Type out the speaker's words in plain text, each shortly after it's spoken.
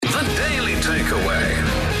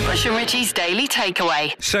Josh and Richie's Daily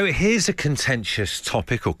Takeaway. So here's a contentious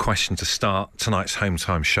topic or question to start tonight's Home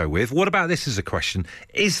Time show with. What about this as a question?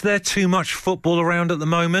 Is there too much football around at the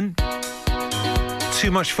moment?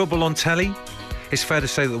 Too much football on telly? It's fair to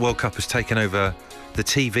say that the World Cup has taken over the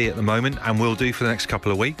TV at the moment and will do for the next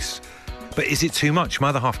couple of weeks. But is it too much? My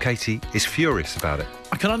other half, Katie, is furious about it.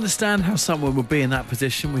 I can understand how someone would be in that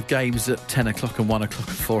position with games at 10 o'clock and 1 o'clock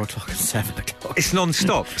and 4 o'clock and 7 o'clock. It's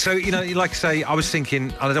non-stop. So, you know, like I say, I was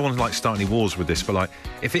thinking, I don't want to start any wars with this, but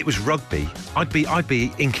if it was rugby, I'd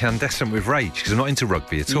be incandescent with rage because I'm not into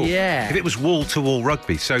rugby at all. Yeah. If it was wall-to-wall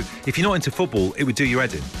rugby. So if you're not into football, it would do your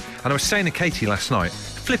head in. And I was saying to Katie last night,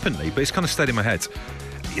 flippantly, but it's kind of stayed in my head,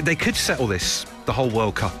 they could settle this, the whole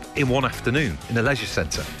World Cup, in one afternoon in a leisure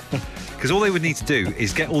centre. Because all they would need to do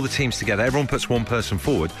is get all the teams together, everyone puts one person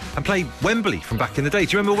forward, and play Wembley from back in the day.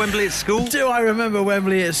 Do you remember Wembley at school? Do I remember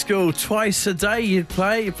Wembley at school? Twice a day you'd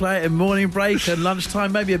play it at morning break and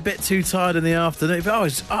lunchtime, maybe a bit too tired in the afternoon.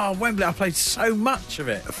 Wembley, I played so much of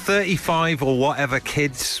it. 35 or whatever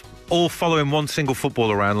kids all following one single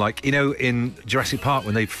football around, like, you know, in Jurassic Park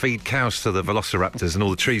when they feed cows to the velociraptors and all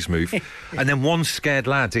the trees move, and then one scared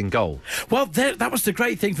lad in goal. Well, that was the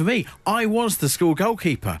great thing for me. I was the school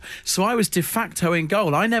goalkeeper, so I was de facto in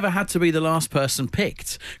goal. I never had to be the last person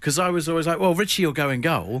picked, because I was always like, well, Richie will go in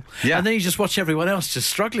goal, and then you just watch everyone else just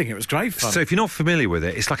struggling. It was great fun. So if you're not familiar with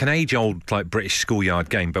it, it's like an age-old British schoolyard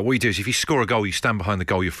game, but what you do is if you score a goal, you stand behind the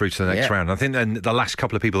goal, you're through to the next round. I think then the last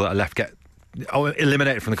couple of people that are left get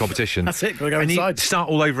eliminated from the competition. That's it. Go and inside. You start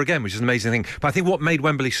all over again, which is an amazing thing. But I think what made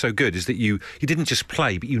Wembley so good is that you didn't just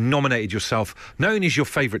play, but you nominated yourself not only as your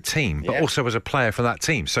favourite team, but also as a player for that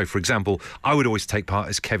team. So, for example, I would always take part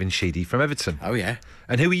as Kevin Sheedy from Everton. Oh, yeah.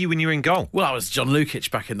 And who were you when you were in goal? Well, I was John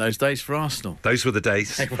Lukic back in those days for Arsenal. Those were the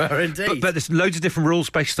days. They were indeed. But there's loads of different rules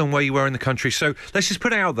based on where you were in the country. So let's just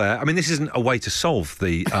put it out there. I mean, this isn't a way to solve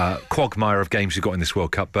the quagmire of games you've got in this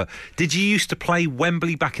World Cup, but did you used to play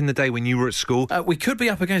Wembley back in the day when you were at school? We could be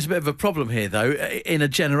up against a bit of a problem here, though, in a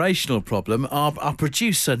generational problem. Our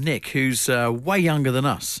producer, Nick, who's way younger than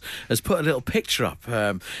us, has put a little picture up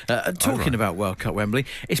talking about World Cup Wembley.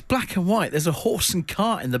 It's black and white. There's a horse and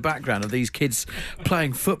cart in the background of these kids playing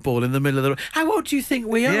football in the middle of the... How old do you think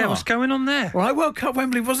we are? Yeah, what's going on there? Right, World Cup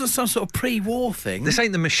Wembley wasn't some sort of pre-war thing. This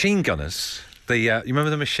ain't the machine gunners. You remember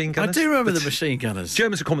the machine gunners? I do remember the machine gunners.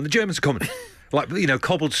 Germans are coming. The Germans are coming. Like, you know,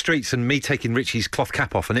 cobbled streets and me taking Richie's cloth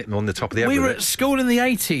cap off and hitting him on the top of the head. We were at school in the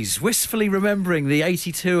 80s, wistfully remembering the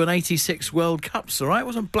 82 and 86 World Cups, all right? It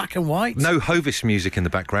wasn't black and white. No Hovis music in the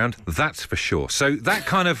background, that's for sure. So that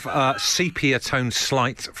kind of sepia-toned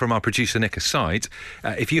slight from our producer Nick aside,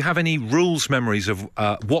 if you have any rules memories of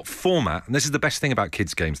what format, and this is the best thing about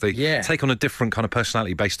kids' games, they take on a different kind of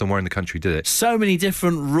personality based on where in the country did it. So many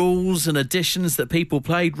different rules and additions that people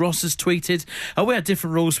played. Ross has tweeted, we had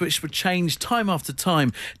different rules which would change time after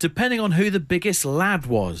time, depending on who the biggest lad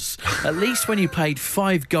was. At least when you played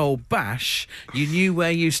 5-goal bash, you knew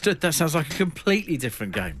where you stood. That sounds like a completely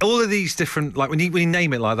different game. All of these different, like when you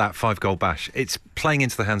name it like that, 5-goal bash, it's playing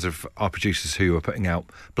into the hands of our producers who are putting out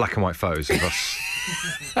black and white photos of us.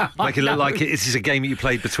 Make it look like this is a game that you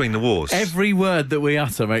played between the wars. Every word that we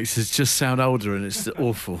utter makes us just sound older, and it's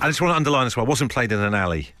awful. I just want to underline as well, it wasn't played in an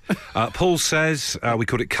alley. Paul says we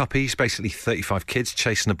called it cuppies, basically 35 kids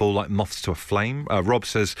chasing a ball like moths to a flame. Rob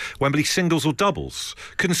says Wembley singles or doubles.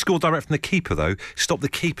 Couldn't score direct from the keeper though. Stop the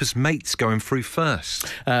keeper's mates going through first.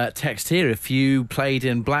 Text here, if you played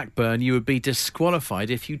in Blackburn, you would be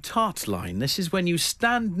disqualified if you tart line. This is when you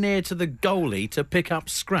stand near to the goalie to pick up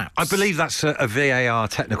scraps. I believe that's a VAR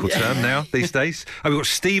technical term now these days. We've got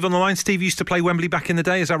Steve on the line. Steve used to play Wembley back in the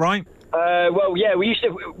day, is that right? Well, yeah,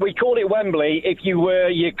 we called it Wembley if you were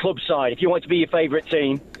your club side. If you wanted to be your favourite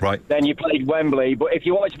team, right, then you played Wembley. But if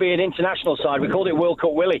you wanted to be an international side, we called it World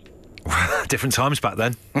Cup Willie. Different times back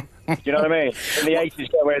then. Do you know what I mean? In the 80s,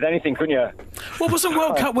 get away with anything, couldn't you? Well, wasn't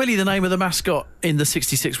World Cup Willie the name of the mascot in the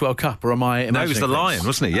 66 World Cup, or am I imagining No, it was the lion,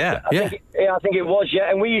 wasn't it? Yeah. I think it was, yeah.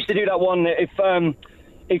 And we used to do that one.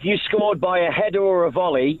 If you scored by a header or a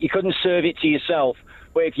volley, you couldn't serve it to yourself.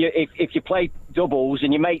 But if you played doubles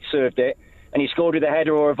and your mate served it and you scored with a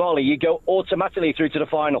header or a volley, you go automatically through to the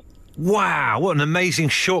final. Wow, what an amazing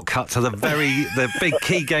shortcut to the big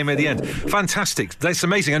key game at the end. Fantastic. That's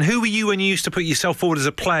amazing. And who were you when you used to put yourself forward as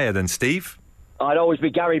a player then, Steve? I'd always be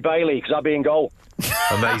Gary Bailey because I'd be in goal.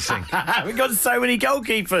 Amazing. We've got so many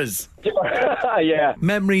goalkeepers. Yeah.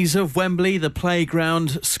 Memories of Wembley, the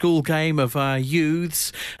playground school game of our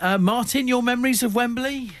youths. Martin, your memories of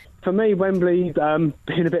Wembley? For me, Wembley,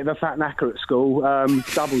 being a bit of a fat knacker at school,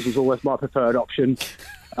 doubles was always my preferred option.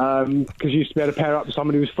 because you used to be able to pair up with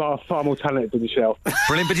somebody who was far more talented than yourself.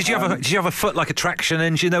 Brilliant. But did you have a foot like a traction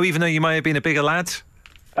engine, though, even though you may have been a bigger lad?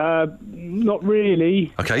 Not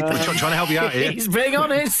really. Okay, we're trying to help you out here. He's being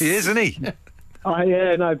honest. He is, isn't he?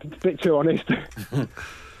 A bit too honest.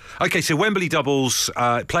 Okay, so Wembley doubles,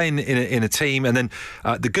 playing in a team, and then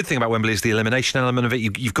the good thing about Wembley is the elimination element of it.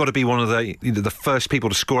 You've got to be one of the first people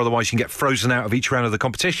to score, otherwise you can get frozen out of each round of the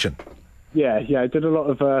competition. Yeah, did a lot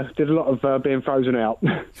of being frozen out.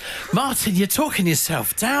 Martin, you're talking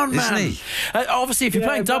yourself down, man. Isn't he? Obviously, if you're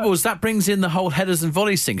playing doubles, that brings in the whole headers and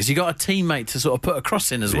volleys thing, because you've got a teammate to sort of put a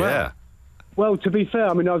cross in as well. Yeah. Well, to be fair,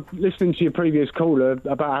 I mean, I was listening to your previous caller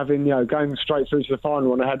about having, going straight through to the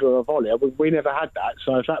final on a header or a volley. We never had that,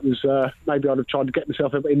 so if that was, maybe I'd have tried to get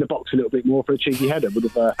myself in the box a little bit more for a cheeky header.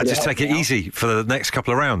 And just take it easy for the next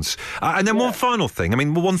couple of rounds. And then one final thing. I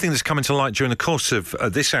mean, one thing that's coming to light during the course of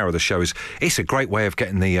this hour of the show is it's a great way of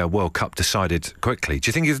getting the World Cup decided quickly. Do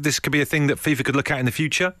you think this could be a thing that FIFA could look at in the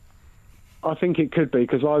future? I think it could be,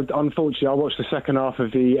 because unfortunately I watched the second half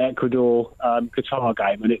of the Ecuador Qatar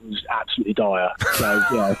game and it was absolutely dire.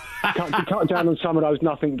 So cut down on some of those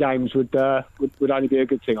nothing games would only be a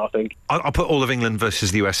good thing, I think. I'll put all of England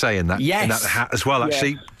versus the USA in that hat as well.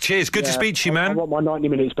 Actually, cheers. Good to speak to you, man. I want my 90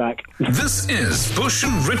 minutes back. This is Bush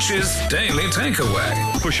and Rich's Daily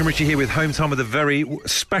Takeaway. Bush and Richie here with Home Time with a very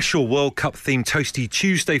special World Cup themed Toasty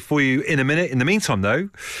Tuesday for you in a minute. In the meantime, though,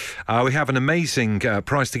 we have an amazing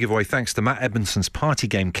prize to give away thanks to Matt Edmondson's party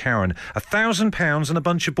game Karen. £1,000 and a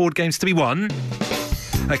bunch of board games to be won.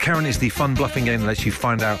 Karen is the fun bluffing game that lets you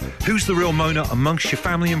find out who's the real Mona amongst your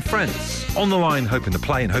family and friends. On the line, hoping to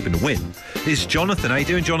play and hoping to win, is Jonathan. How you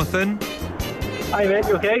doing, Jonathan? Hi mate,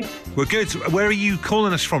 you okay? We're good. Where are you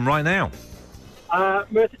calling us from right now?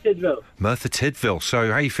 Merthyr Tydfil. Merthyr Tydfil. So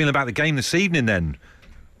how are you feeling about the game this evening then?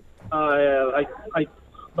 I'm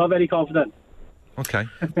not very confident. Okay.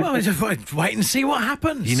 Well, just wait and see what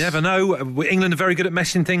happens. You never know. England are very good at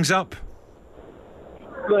messing things up.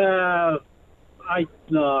 Well,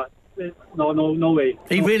 no way.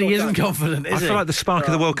 He really isn't confident, is he? I feel like the spark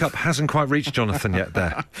of the World Cup hasn't quite reached Jonathan yet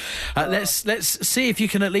there. Let's see if you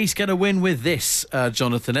can at least get a win with this,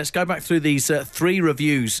 Jonathan. Let's go back through these 3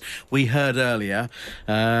 reviews we heard earlier.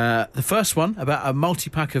 The first one about a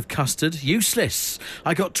multi-pack of custard. Useless.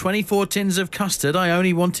 I got 24 tins of custard. I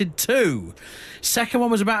only wanted 2. Second one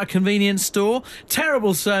was about a convenience store.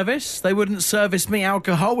 Terrible service. They wouldn't service me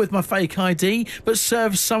alcohol with my fake ID, but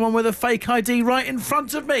serve someone with a fake ID right in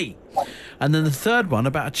front of me. And then the third one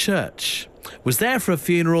about a church. Was there for a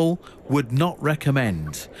funeral, would not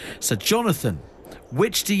recommend. So, Jonathan,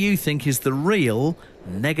 which do you think is the real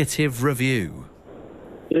negative review?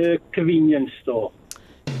 The convenience store.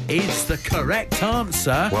 Is the correct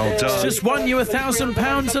answer. Well done. It's just won you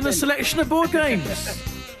 £1,000 and a selection of board games.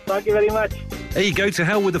 Thank you very much. There you go, to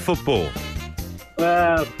hell with the football.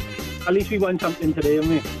 Well, at least we won something today, haven't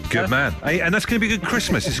we? Good man. Hey, and that's going to be a good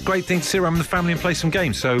Christmas. It's a great thing to sit around with the family and play some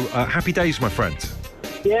games. So happy days, my friend.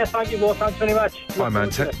 Yeah, thank you both. Thanks very much. Bye,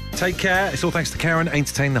 man. Take care. It's all thanks to Karen.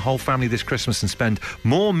 Entertain the whole family this Christmas and spend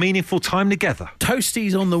more meaningful time together.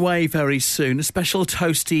 Toasties on the way very soon. A special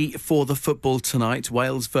toasty for the football tonight.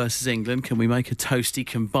 Wales versus England. Can we make a toasty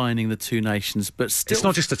combining the two nations? But still, it's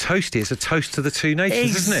not just a toasty, it's a toast to the two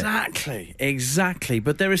nations, isn't it? Exactly.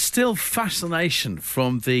 But there is still fascination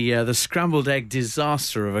from the scrambled egg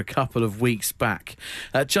disaster of a couple of weeks back.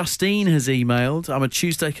 Justine has emailed. I'm a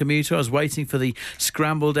Tuesday commuter. I was waiting for the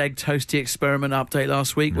scrambled egg toasty experiment update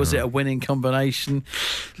last week. Was it a winning combination?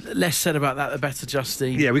 Less said about that, the better,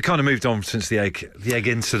 Justine. Yeah, we kind of moved on since the egg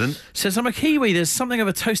incident. Says, I'm a Kiwi. There's something of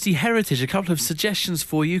a toasty heritage. A couple of suggestions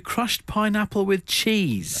for you. Crushed pineapple with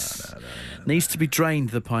cheese. No. Needs to be drained,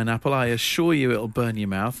 the pineapple. I assure you it'll burn your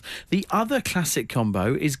mouth. The other classic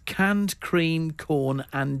combo is canned cream, corn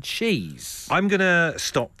and cheese. I'm going to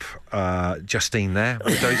stop Justine there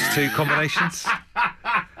with those two combinations.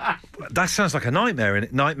 That sounds like a nightmare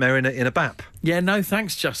in a BAP. Yeah, no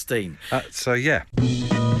thanks, Justine. So, yeah.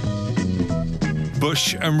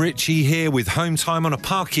 Bush and Richie here with Home Time on a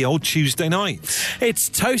parky old Tuesday night.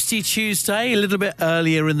 It's Toasty Tuesday, a little bit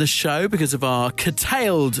earlier in the show because of our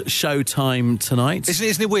curtailed show time tonight.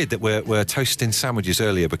 Isn't it weird that we're toasting sandwiches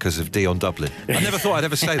earlier because of Dion Dublin? I never thought I'd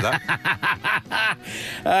ever say that.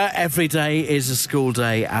 Every day is a school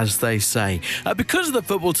day, as they say. Because of the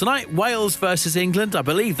football tonight, Wales versus England, I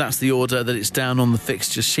believe that's the order that it's down on the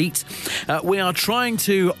fixture sheet. We are trying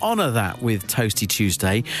to honour that with Toasty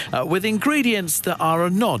Tuesday with ingredients that that are a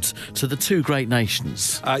nod to the two great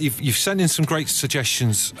nations. You've sent in some great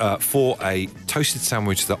suggestions for a toasted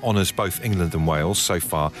sandwich that honours both England and Wales so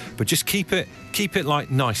far, but just keep it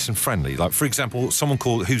like nice and friendly. Like, for example, someone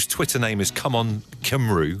whose Twitter name is Come On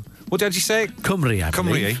Cymru. What did you say? Cymru, I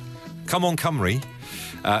believe. Come On Cymru.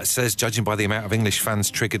 Says, judging by the amount of English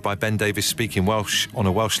fans triggered by Ben Davies speaking Welsh on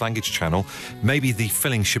a Welsh language channel, maybe the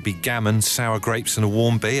filling should be gammon, sour grapes and a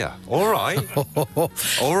warm beer. All right.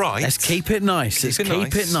 All right. Let's keep it nice. Let's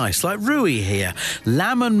keep it nice. Like Rui here.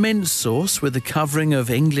 Lamb and mint sauce with a covering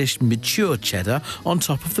of English mature cheddar on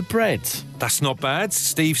top of the bread. That's not bad.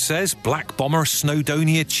 Steve says, Black Bomber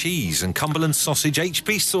Snowdonia cheese and Cumberland sausage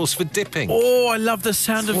HB sauce for dipping. Oh, I love the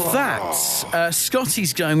sound of that.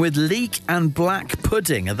 Scotty's going with leek and black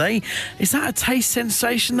pudding. Is that a taste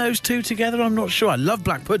sensation, those two together? I'm not sure. I love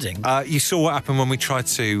black pudding. You saw what happened when we tried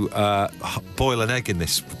to boil an egg in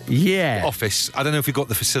this office. I don't know if we've got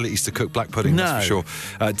the facilities to cook black pudding, that's for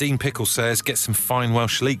sure. Dean Pickle says, get some fine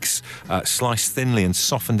Welsh leeks, sliced thinly and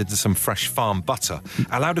softened into some fresh farm butter.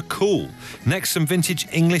 Allowed to cool. Next, some vintage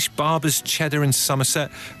English Barber's cheddar in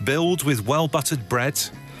Somerset. Build with well-buttered bread.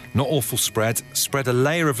 Not awful spread. Spread a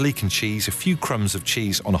layer of leek and cheese, a few crumbs of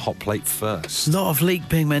cheese on a hot plate first. A lot of leek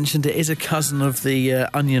being mentioned. It is a cousin of the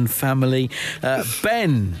onion family.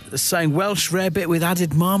 Ben saying Welsh rarebit with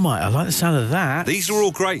added Marmite. I like the sound of that. These are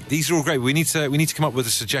all great. We need to come up with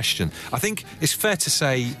a suggestion. I think it's fair to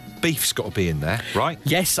say beef's got to be in there, right?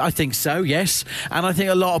 Yes, I think so, yes. And I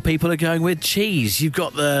think a lot of people are going with cheese. You've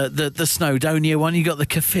got the Snowdonia one, you've got the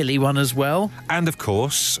Caerphilly one as well. And, of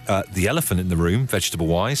course, the elephant in the room,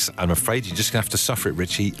 vegetable-wise. I'm afraid you're just going to have to suffer it,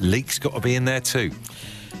 Richie. Leek's got to be in there too.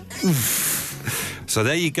 So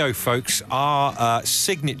there you go, folks. Our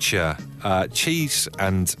signature cheese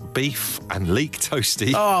and beef and leek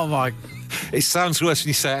toasty. Oh, my... It sounds worse when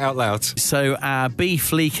you say it out loud. So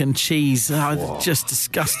beef, leek and cheese, just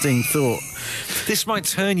disgusting thought. This might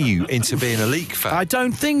turn you into being a leek fan. I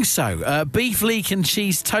don't think so. Beef, leek and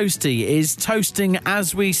cheese toasty is toasting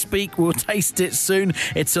as we speak. We'll taste it soon.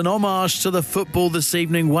 It's an homage to the football this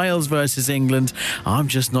evening, Wales versus England. I'm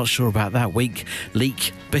just not sure about that weak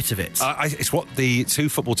leek bit of it. It's what the two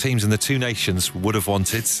football teams and the two nations would have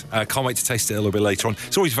wanted. Can't wait to taste it a little bit later on.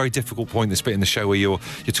 It's always a very difficult point, this bit in the show where you're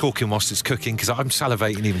talking whilst it's cooking, because I'm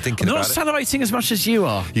salivating even thinking about it. I'm not salivating as much as you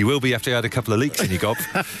are. You will be after you had a couple of leeks in your gob.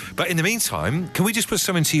 But in the meantime, can we just put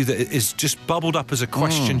something to you that is just bubbled up as a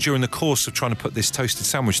question during the course of trying to put this toasted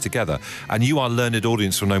sandwich together? And you, our learned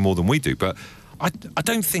audience, will know more than we do, but I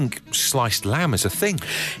don't think sliced lamb is a thing.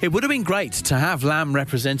 It would have been great to have lamb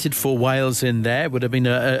represented for Wales in there. It would have been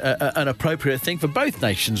an appropriate thing for both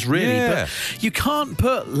nations, really. Yeah. But you can't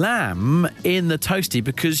put lamb in the toasty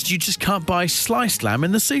because you just can't buy sliced lamb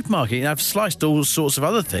in the supermarket. You have sliced all sorts of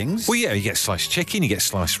other things. Well, yeah, you get sliced chicken, you get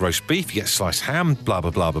sliced roast beef, you get sliced ham, blah, blah,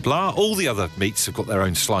 blah, blah, blah. All the other meats have got their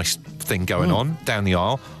own sliced thing going on down the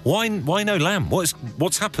aisle. Why no lamb?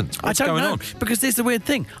 What's happened? What's going on? Because there's the weird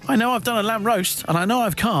thing. I know I've done a lamb roast, and I know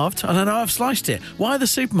I've carved, and I know I've sliced it. Why are the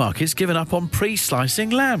supermarkets giving up on pre-slicing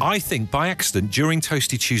lamb? I think by accident, during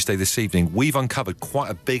Toasty Tuesday this evening, we've uncovered quite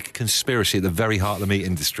a big conspiracy at the very heart of the meat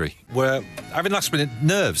industry. We're having last-minute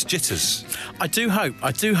nerves, jitters. I do hope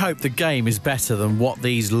the game is better than what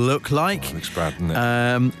these look like. That looks bad, doesn't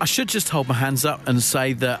it? I should just hold my hands up and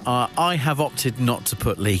say that I have opted not to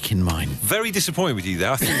put leek in mine. Very disappointed with you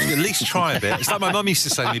there. I think at least try a bit. It's like my mum used to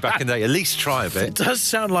say to me back in the day, at least try a bit. It does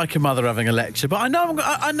sound like a mother having a lecture, but I know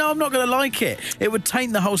I'm not going to like it. It would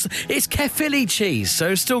taint the whole... It's Caerphilly cheese, so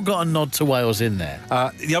it's still got a nod to Wales in there.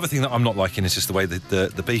 The other thing that I'm not liking is just the way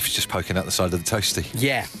the beef is just poking out the side of the toasty.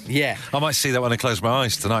 Yeah. I might see that when I close my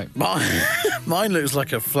eyes tonight. Mine looks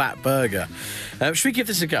like a flat burger. Should we give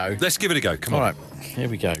this a go? Let's give it a go. Come on. All right, here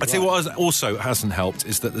we go. I tell you what also hasn't helped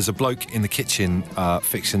is that there's a bloke in the kitchen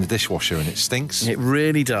fixing the dishwasher and it stinks. It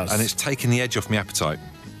really does. And it's taken the edge off my appetite.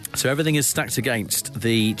 So everything is stacked against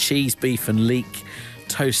the cheese, beef and leek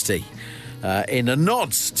toasty. In a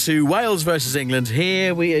nod to Wales versus England.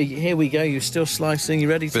 Here we go. You're still slicing. You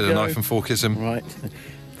ready to go? Bit of knife and forkism. Right.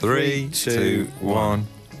 3, 2, 1.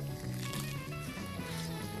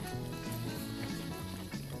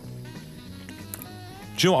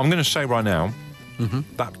 Do you know what I'm going to say right now?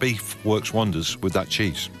 That beef works wonders with that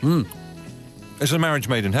cheese. It's a marriage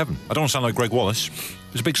made in heaven. I don't want to sound like Greg Wallace.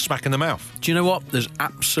 It's a big smack in the mouth. Do you know what? There's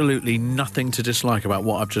absolutely nothing to dislike about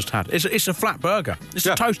what I've just had. It's a flat burger. It's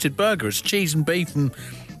a toasted burger. It's cheese and beef and...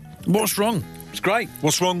 What's wrong? It's great.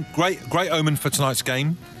 What's wrong? Great omen for tonight's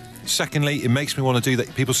game. Secondly, it makes me want to do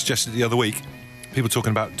that. People suggested the other week, people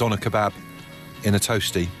talking about doner kebab in a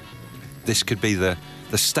toasty. This could be the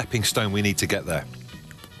stepping stone we need to get there.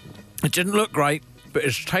 It didn't look great. but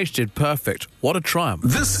it's tasted perfect. What a triumph.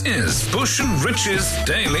 This is Bush and Rich's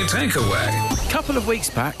Daily Takeaway. A couple of weeks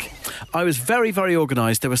back, I was very, very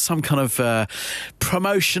organised. There was some kind of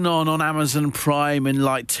promotion on Amazon Prime in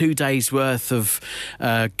like 2 days' worth of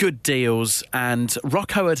good deals, and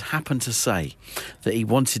Rocco had happened to say that he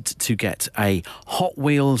wanted to get a Hot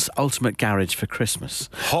Wheels Ultimate Garage for Christmas.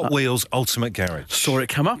 Hot Wheels Ultimate Garage. Saw it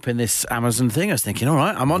come up in this Amazon thing. I was thinking, all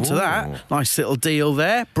right, I'm onto that. Nice little deal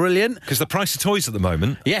there. Brilliant. Because the price of toys at the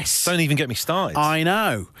moment, yes, don't even get me started. I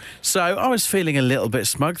know. So I was feeling a little bit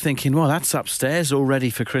smug, thinking, well, that's upstairs all ready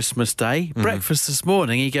for Christmas Day. Breakfast this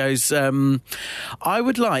morning, he goes, I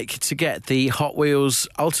would like to get the Hot Wheels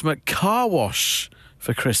Ultimate Car Wash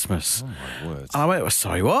for Christmas. Oh, my word. And I went, well,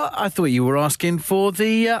 sorry, what? I thought you were asking for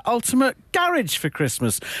the Ultimate Garage for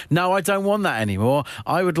Christmas. No, I don't want that anymore.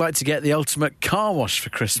 I would like to get the Ultimate Car Wash for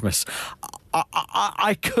Christmas.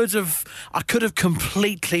 I could have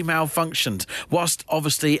completely malfunctioned, whilst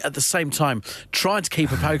obviously at the same time trying to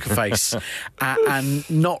keep a poker face and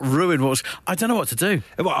not ruin what was. I don't know what to do.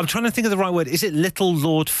 Well, I'm trying to think of the right word. Is it Little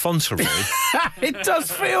Lord Fauntleroy? It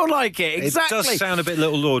does feel like it. Exactly. It does sound a bit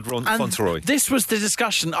Little Lord Fauntleroy. This was the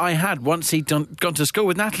discussion I had once he'd gone to school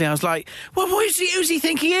with Natalie. I was like, well, who's he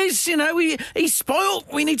think he is? You know, he's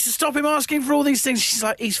spoilt. We need to stop him asking for all these things. She's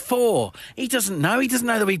like, he's 4. He doesn't know. He doesn't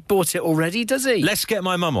know that we bought it already, does he? Let's get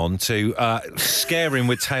my mum on to scare him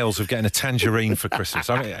with tales of getting a tangerine for Christmas.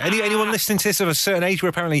 I mean, anyone listening to this of a certain age where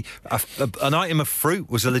apparently an item of fruit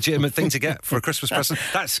was a legitimate thing to get for a Christmas present,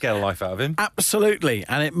 that'd scare the life out of him. Absolutely,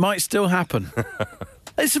 and it might still happen.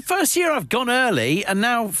 It's the first year I've gone early, and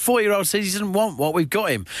now 4-year-old says he doesn't want what we've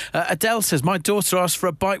got him. Adele says, my daughter asked for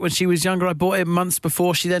a bike when she was younger. I bought it months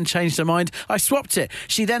before. She then changed her mind. I swapped it.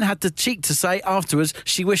 She then had the cheek to say afterwards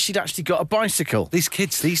she wished she'd actually got a bicycle. These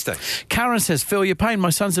kids these days. Karen says, feel your pain. My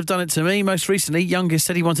sons have done it to me. Most recently, youngest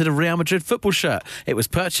said he wanted a Real Madrid football shirt. It was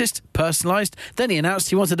purchased, personalised. Then he announced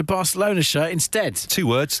he wanted a Barcelona shirt instead. 2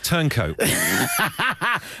 words, turncoat.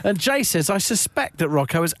 And Jay says, I suspect that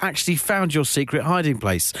Rocco has actually found your secret hiding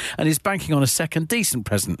place and is banking on a second decent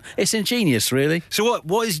present. It's ingenious, really. So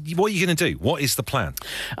what are you going to do? What is the plan?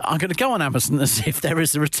 I'm going to go on Amazon and see if there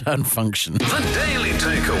is a return function. The Daily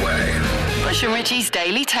Takeaway. Bush and Richie's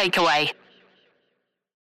Daily Takeaway.